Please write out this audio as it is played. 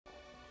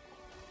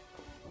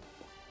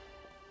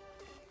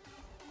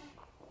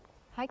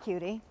Hi,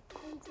 cutie. How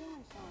you doing,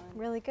 Shawn?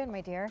 Really good,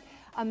 my dear.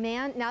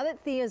 Now that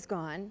Thea's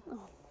gone,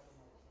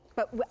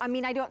 but I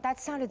mean, that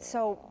sounded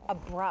so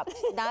abrupt,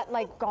 not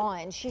like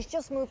gone. She's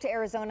just moved to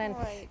Arizona, and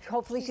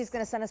hopefully she's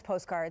gonna send us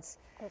postcards.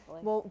 Hopefully.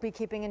 We'll be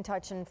keeping in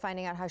touch and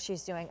finding out how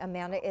she's doing.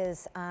 Amanda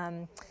is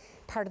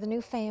part of the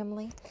new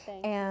family.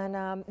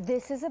 And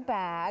this is a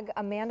bag.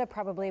 Amanda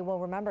probably will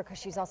remember because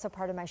she's also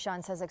part of my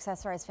Shawn Says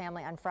Accessorize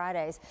family on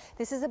Fridays.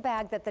 This is a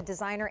bag that the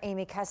designer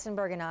Aimee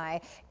Kestenberg and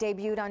I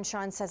debuted on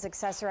Shawn Says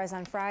Accessorize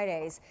on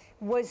Fridays.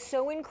 Was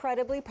so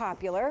incredibly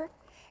popular.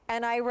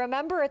 And I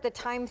remember at the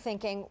time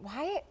thinking,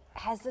 why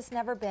has this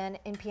never been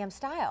in PM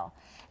style?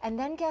 And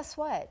then guess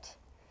what?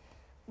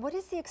 What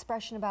is the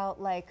expression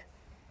about, like,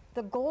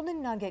 the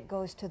golden nugget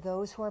goes to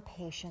those who are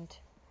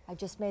patient? I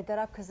just made that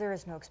up because there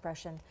is no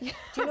expression. Do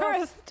you know I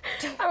was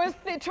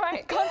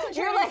trying,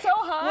 concentrating so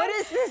hard. What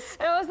is this?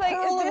 It was like,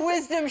 pearl of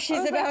wisdom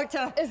she's about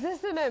to. Is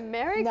this an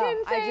American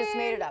thing? I just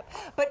made it up.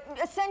 But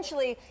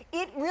essentially,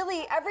 it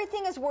really,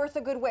 everything is worth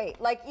a good wait.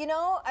 Like, you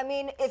know, I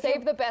mean, if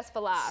save the best for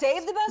last.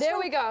 Save the best. There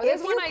we go.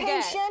 This one I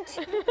get. If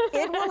you're patient,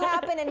 it will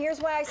happen. And here's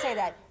why I say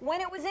that: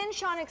 when it was in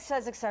Shawn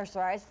Says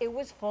Accessorize, it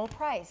was full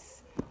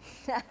price.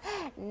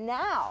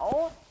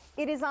 Now,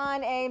 it is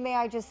on a, may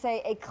I just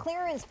say, a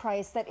clearance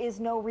price that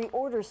is no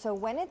reorder. So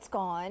when it's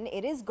gone,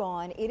 it is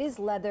gone. It is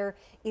leather.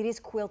 It is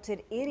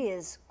quilted. It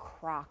is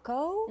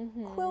croco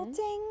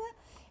quilting.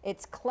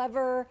 It's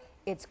clever.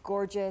 It's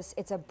gorgeous.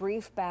 It's a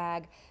brief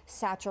bag,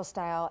 satchel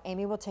style.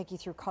 Aimee will take you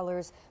through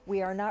colors.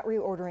 We are not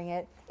reordering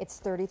it. It's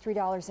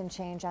 $33 and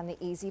change on the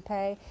Easy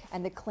Pay,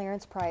 and the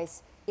clearance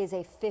price is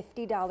a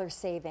 $50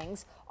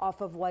 savings off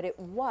of what it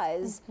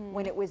was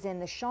when it was in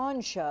the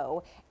Shawn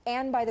show.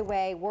 And by the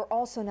way, we're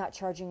also not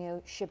charging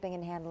you shipping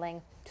and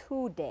handling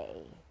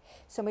today.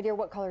 So my dear,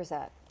 what color is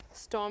that?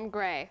 Storm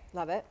gray.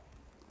 Love it.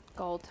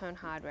 Gold tone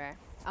hardware.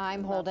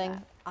 I'm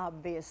holding,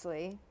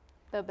 obviously,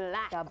 the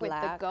black with the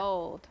black.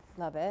 gold.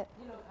 Love it.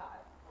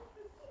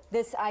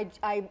 This,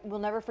 I will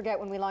never forget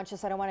when we launched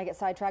this. I don't want to get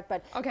sidetracked,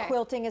 but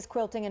quilting is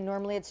quilting, and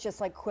normally it's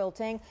just like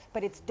quilting,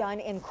 but it's done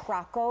in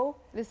croco.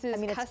 This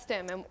is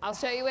custom, and I'll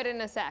show you it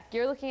in a sec.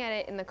 You're looking at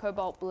it in the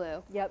cobalt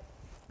blue. Yep.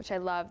 Which I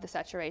love the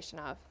saturation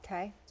of.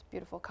 Okay. It's a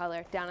beautiful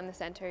color. Down in the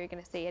center, you're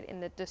going to see it in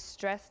the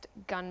distressed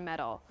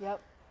gunmetal. Yep.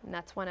 And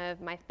that's one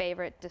of my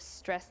favorite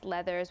distressed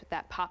leathers with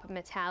that pop of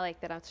metallic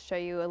that I'll show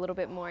you a little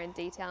bit more in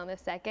detail in a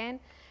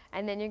second.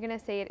 And then you're going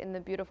to see it in the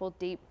beautiful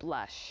deep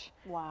blush.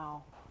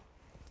 Wow.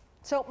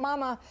 So,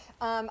 Mama,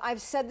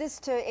 I've said this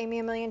to Aimee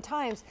a million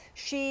times.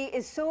 She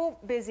is so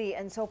busy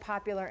and so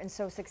popular and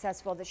so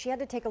successful that she had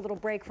to take a little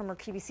break from her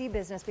QVC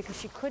business because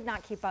she could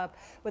not keep up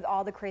with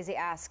all the crazy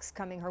asks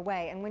coming her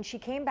way. And when she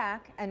came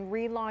back and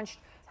relaunched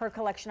her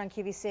collection on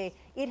QVC,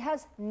 it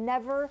has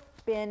never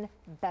been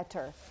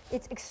better.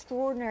 It's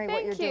extraordinary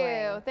what you're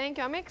doing. Thank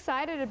you. I'm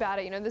excited about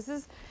it. You know, this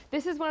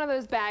is one of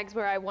those bags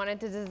where I wanted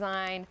to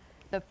design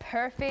the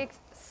perfect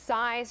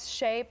size,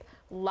 shape,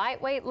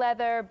 lightweight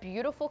leather,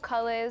 beautiful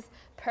colors,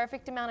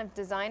 perfect amount of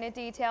designer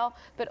detail,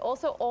 but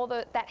also all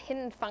that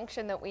hidden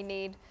function that we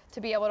need to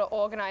be able to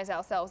organize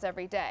ourselves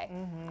every day.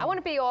 I want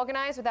to be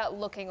organized without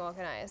looking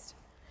organized.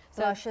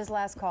 So, Blush's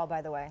last call,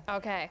 by the way.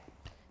 Okay.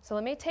 So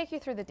let me take you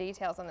through the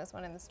details on this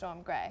one in the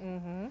Storm Gray.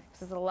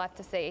 There's a lot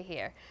to see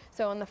here.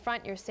 So on the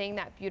front, you're seeing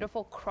that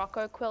beautiful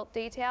croco quilt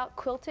detail.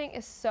 Quilting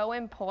is so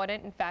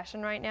important in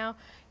fashion right now.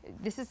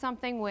 This is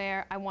something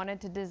where I wanted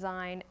to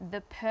design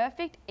the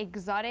perfect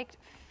exotic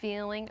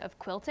feeling of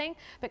quilting,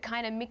 but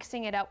kind of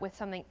mixing it up with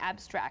something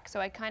abstract. So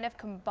I kind of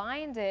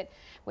combined it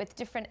with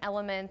different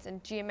elements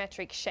and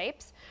geometric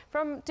shapes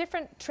from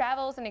different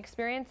travels and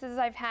experiences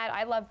I've had.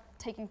 I love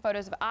taking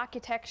photos of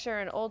architecture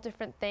and all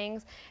different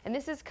things, and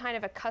this is kind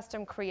of a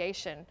custom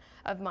creation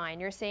of mine.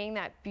 You're seeing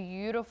that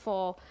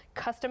beautiful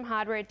custom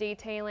hardware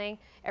detailing.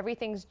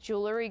 Everything's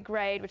jewelry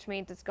grade, which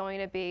means it's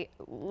going to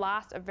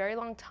last a very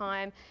long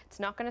time. It's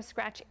not going to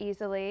scratch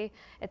easily.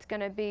 It's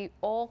going to be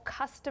all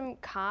custom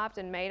carved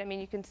and made. I mean,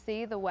 you can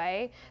see the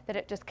way that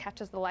it just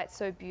catches the light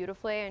so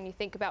beautifully, and you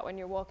think about when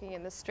you're walking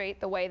in the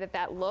street, the way that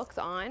that looks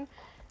on.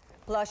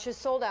 Blush is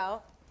sold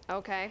out.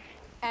 Okay.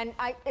 And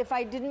if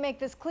I didn't make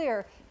this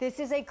clear,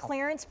 this is a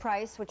clearance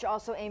price, which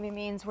also, Aimee,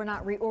 means we're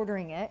not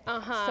reordering it.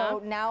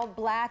 So now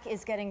black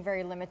is getting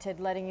very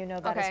limited, letting you know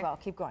that as well.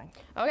 Keep going.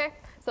 Okay,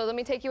 so let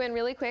me take you in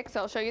really quick.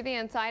 So I'll show you the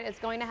inside. It's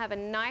going to have a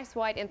nice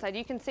white inside.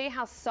 You can see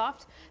how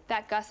soft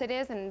that gusset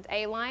is, and it's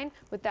A-line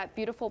with that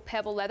beautiful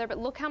pebble leather, but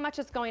look how much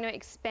it's going to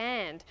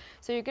expand.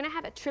 So you're going to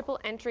have a triple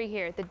entry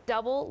here. The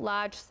double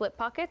large slip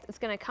pockets. It's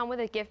going to come with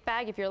a gift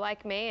bag if you're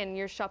like me and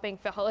you're shopping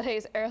for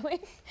holidays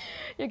early.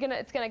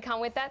 It's going to come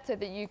with that so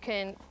that you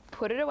can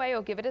put it away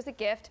or give it as a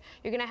gift.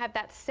 You're going to have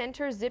that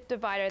center zip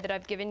divider that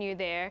I've given you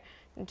there.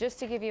 And just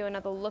to give you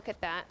another look at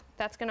that,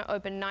 that's going to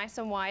open nice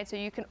and wide so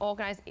you can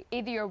organize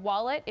either your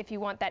wallet if you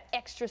want that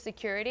extra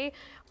security,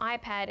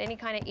 iPad, any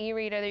kind of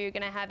e-reader that you're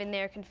going to have in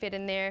there can fit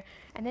in there.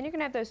 And then you're going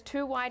to have those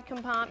two wide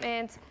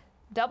compartments,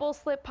 double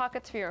slip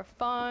pockets for your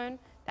phone,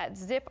 that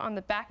zip on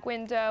the back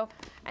window.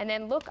 And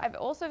then look, I've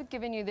also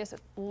given you this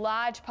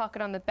large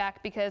pocket on the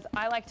back because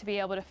I like to be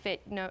able to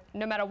fit, no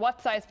matter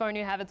what size phone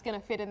you have, it's gonna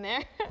fit in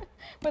there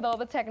with all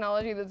the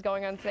technology that's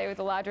going on today with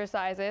the larger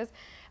sizes.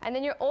 And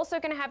then you're also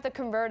gonna have the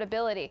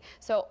convertibility.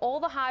 So all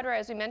the hardware,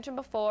 as we mentioned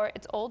before,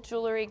 it's all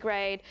jewelry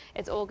grade.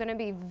 It's all gonna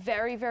be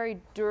very, very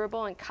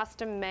durable and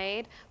custom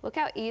made. Look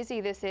how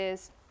easy this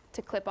is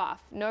to clip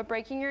off. No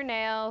breaking your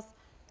nails.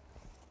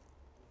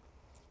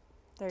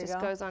 There you Just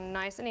go. goes on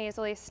nice and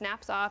easily,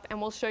 snaps off,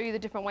 and we'll show you the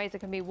different ways it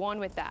can be worn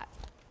with that.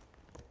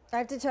 I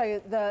have to tell you,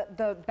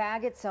 the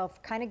bag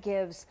itself kind of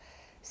gives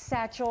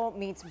satchel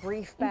meets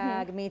brief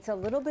bag meets a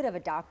little bit of a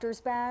doctor's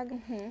bag.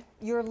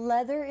 Your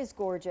leather is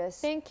gorgeous.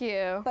 Thank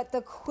you. But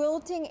the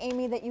quilting,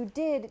 Aimee, that you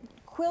did,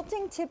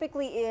 quilting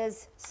typically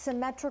is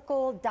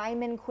symmetrical,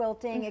 diamond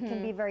quilting. It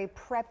can be very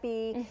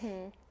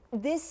preppy.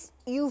 This,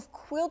 you've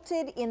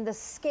quilted in the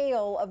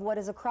scale of what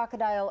is a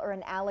crocodile or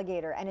an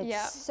alligator, and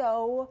it's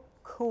so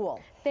cool.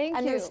 Thank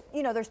and you. There's,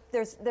 you know,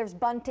 there's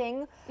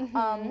bunting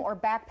or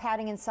back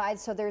padding inside,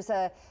 so there's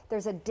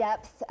a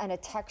depth and a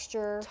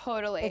texture.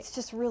 Totally. It's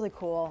just really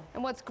cool.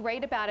 And what's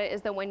great about it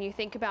is that when you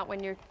think about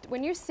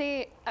when you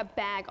see a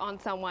bag on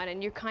someone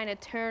and you're kind of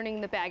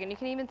turning the bag, and you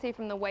can even see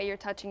from the way you're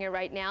touching it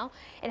right now,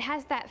 it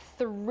has that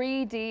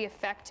 3D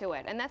effect to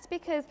it. And that's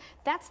because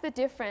that's the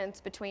difference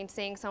between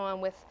seeing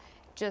someone with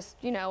just,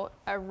 you know,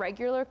 a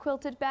regular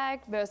quilted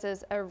bag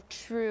versus a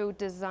true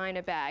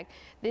designer bag.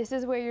 This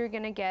is where you're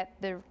gonna get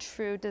the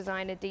true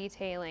designer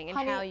detailing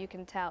and how you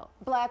can tell.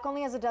 Black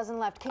only has a dozen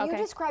left. Can you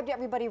describe to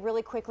everybody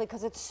really quickly,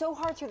 because it's so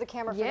hard through the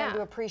camera for them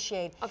to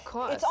appreciate. Of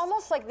course. It's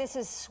almost like this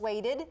is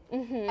sueded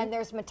and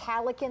there's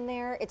metallic in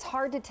there. It's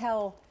hard to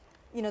tell,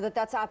 you know,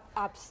 that's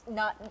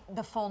not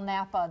the full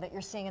Napa that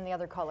you're seeing in the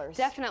other colors.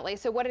 Definitely.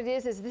 So what it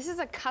is this is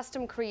a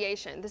custom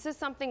creation. This is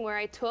something where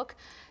I took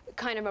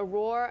kind of a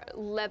raw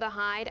leather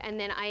hide and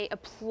then I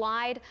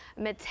applied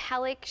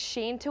metallic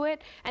sheen to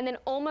it and then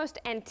almost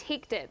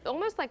antiqued it,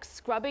 almost like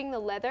scrubbing the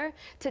leather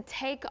to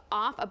take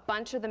off a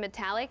bunch of the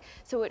metallic,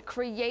 so it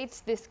creates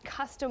this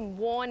custom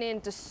worn-in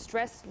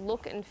distressed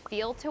look and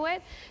feel to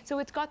it. So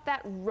it's got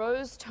that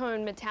rose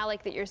tone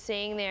metallic that you're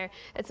seeing there.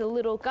 It's a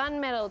little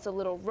gunmetal, it's a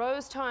little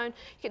rose tone.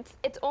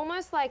 It's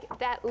almost like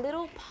that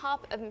little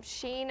pop of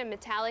sheen and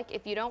metallic.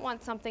 If you don't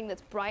want something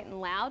that's bright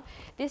and loud,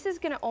 this is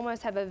gonna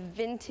almost have a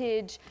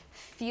vintage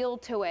feel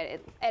to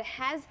it. It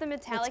has the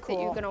metallic that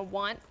you're gonna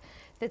want,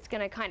 that's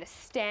gonna kind of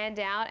stand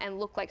out and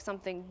look like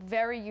something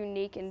very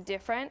unique and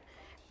different,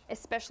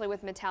 especially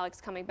with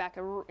metallics coming back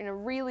in a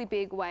really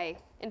big way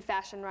in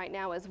fashion right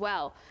now as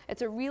well.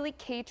 It's a really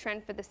key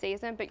trend for the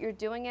season, but you're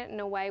doing it in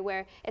a way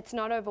where it's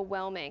not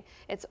overwhelming.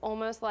 It's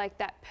almost like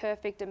that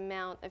perfect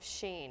amount of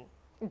sheen.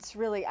 It's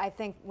really, I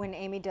think when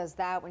Aimee does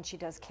that, when she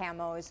does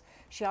camos,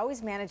 she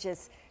always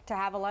manages to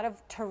have a lot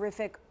of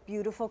terrific,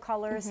 beautiful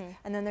colors,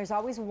 and then there's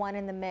always one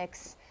in the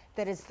mix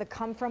that is the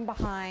come from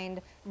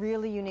behind,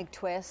 really unique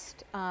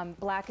twist.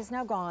 Black is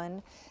now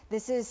gone.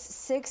 This is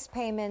 6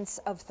 payments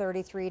of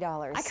 $33.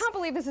 I can't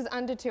believe this is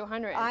under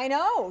 200. I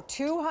know,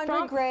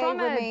 200 gray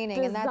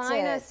remaining, and that's it. From a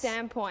designer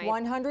standpoint.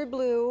 100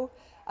 blue,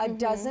 a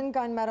dozen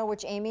gunmetal,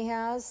 which Aimee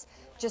has.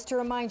 Just to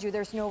remind you,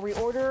 there's no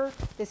reorder.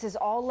 This is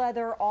all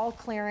leather, all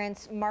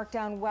clearance, marked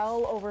down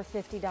well over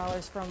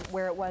 $50 from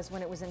where it was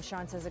when it was in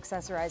Shawn Says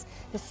Accessorize.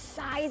 The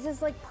size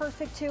is like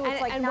perfect too.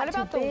 It's like and not what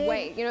about too big. the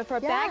weight? You know, for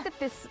a bag that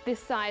this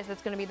size,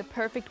 that's going to be the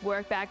perfect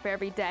work bag for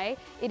every day.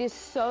 It is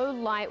so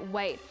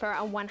lightweight for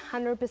a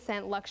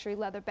 100% luxury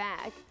leather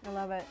bag. I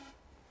love it.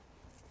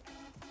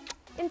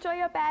 Enjoy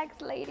your bags,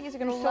 ladies.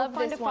 You're going to love You're so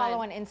fun this to follow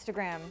on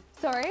Instagram.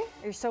 Sorry?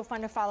 You're so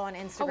fun to follow on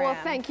Instagram. Oh, well,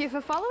 thank you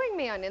for following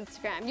me on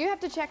Instagram. You have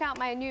to check out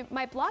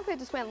my blog that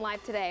just went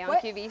live today on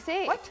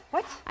QVC.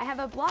 What? I have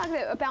a blog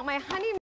about my honeymoon.